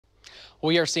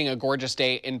We are seeing a gorgeous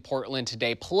day in Portland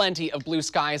today. Plenty of blue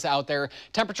skies out there.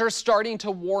 Temperatures starting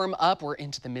to warm up. We're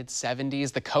into the mid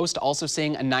 70s. The coast also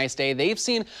seeing a nice day. They've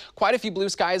seen quite a few blue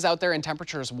skies out there and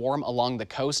temperatures warm along the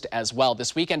coast as well.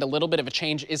 This weekend, a little bit of a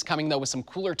change is coming though with some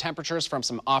cooler temperatures from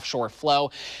some offshore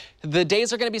flow. The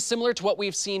days are going to be similar to what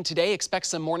we've seen today. Expect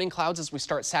some morning clouds as we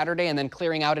start Saturday and then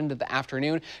clearing out into the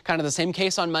afternoon. Kind of the same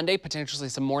case on Monday, potentially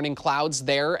some morning clouds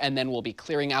there, and then we'll be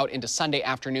clearing out into Sunday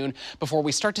afternoon before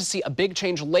we start to see a big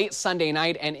change late Sunday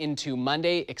night and into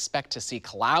Monday. Expect to see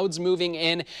clouds moving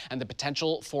in and the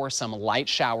potential for some light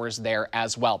showers there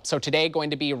as well. So today going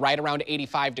to be right around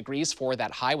 85 degrees for that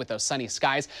high with those sunny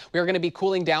skies. We are going to be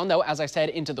cooling down though, as I said,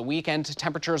 into the weekend.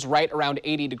 Temperatures right around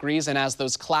 80 degrees, and as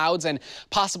those clouds and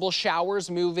possible showers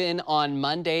move in on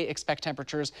Monday, expect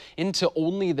temperatures into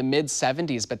only the mid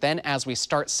 70s. But then as we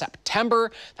start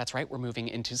September, that's right, we're moving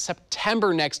into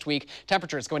September next week.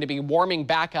 Temperature is going to be warming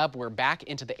back up. We're back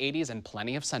into the 80s and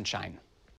plenty of sunshine.